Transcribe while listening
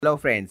Hello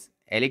friends,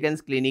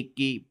 elegance clinic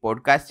की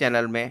podcast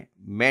channel में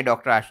मैं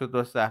doctor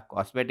Ashutosh Shah,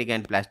 cosmetic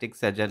and plastic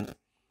surgeon,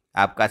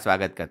 आपका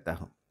स्वागत करता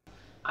हूं।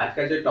 आज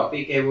का जो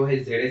टॉपिक है वो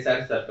है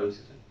ZSR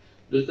सर्कमसिजन।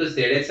 दोस्तों,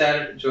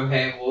 ZSR जो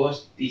है वो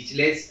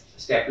स्टिचलेस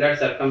स्टेपलर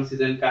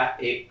सर्कमसिजन का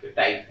एक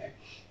टाइप है।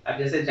 आप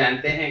जैसे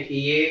जानते हैं कि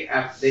ये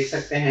आप देख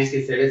सकते हैं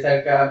कि ZSR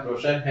का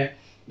ब्रोशर है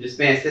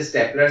जिसमें ऐसे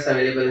स्टेपलर्स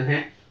अवेलेबल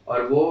हैं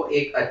और वो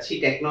एक अच्छी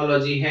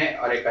टेक्नोलॉजी है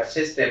और एक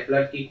अच्छे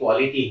स्टेपलर की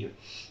क्वालिटी है।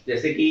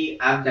 जैसे कि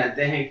आप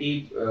जानते हैं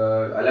कि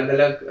अलग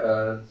अलग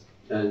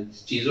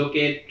चीज़ों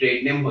के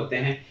ट्रेड नेम होते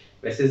हैं,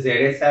 वैसे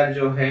ZSR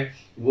जो है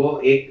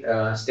वो एक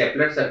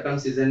स्टेपलर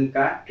सर्कमसिजन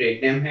का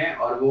ट्रेड नेम है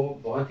और वो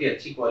बहुत ही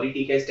अच्छी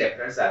क्वालिटी के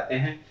स्टेपलर्स आते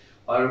हैं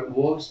और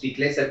वो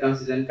स्टिचलेस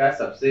सर्कमसिजन का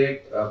सबसे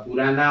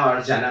पुराना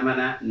और जाना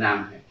माना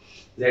नाम है।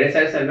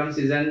 ZSR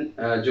सर्कमसिजन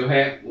जो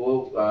है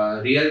वो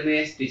रियल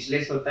में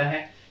स्टिचलेस होता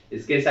है।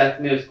 इसके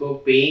साथ में उसको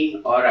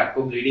पेन और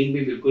आपको ब्लीडिंग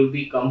भी बिल्कुल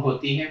भी कम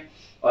होती है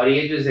और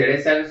ये जो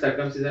ZSR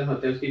सर्कमसिजन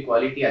होते हैं उसकी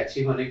क्वालिटी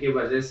अच्छी होने की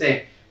वजह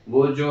से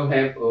वो जो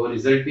है वो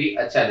रिजल्ट भी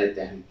अच्छा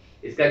देते हैं।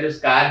 इसका जो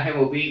स्कार है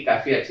वो भी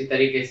काफ़ी अच्छी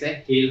तरीके से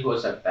हील हो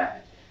सकता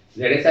है।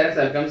 ZSR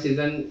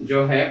सर्कमसिजन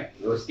जो है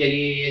उसके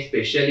लिए ये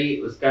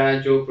स्पेशली उसका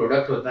जो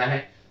प्रोडक्ट होता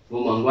है वो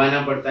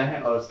मंगवाना पड़ता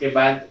है और उसके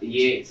बाद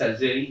ये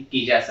सर्जरी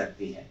की जा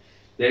सकती है।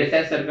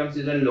 ZSR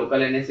सर्कमसिजन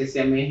लोकल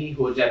एनेस्थीसिया में ही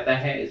हो जाता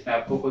है, इसमें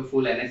आपको कोई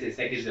फुल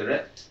एनेस्थीसिया की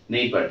ज़रूरत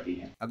नहीं पड़ती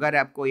है। अगर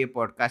आपको ये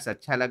पॉडकास्ट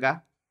अच्छा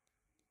लगा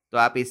तो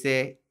आप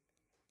इसे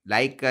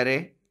लाइक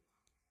करें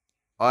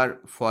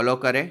और फॉलो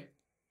करें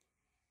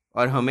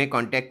और हमें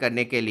कांटेक्ट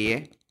करने के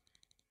लिए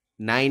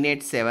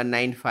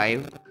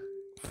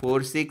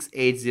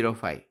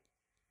 9879546805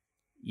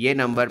 ये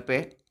नंबर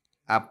पे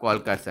आप कॉल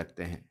कर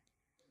सकते हैं।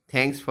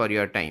 Thanks for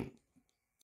your time.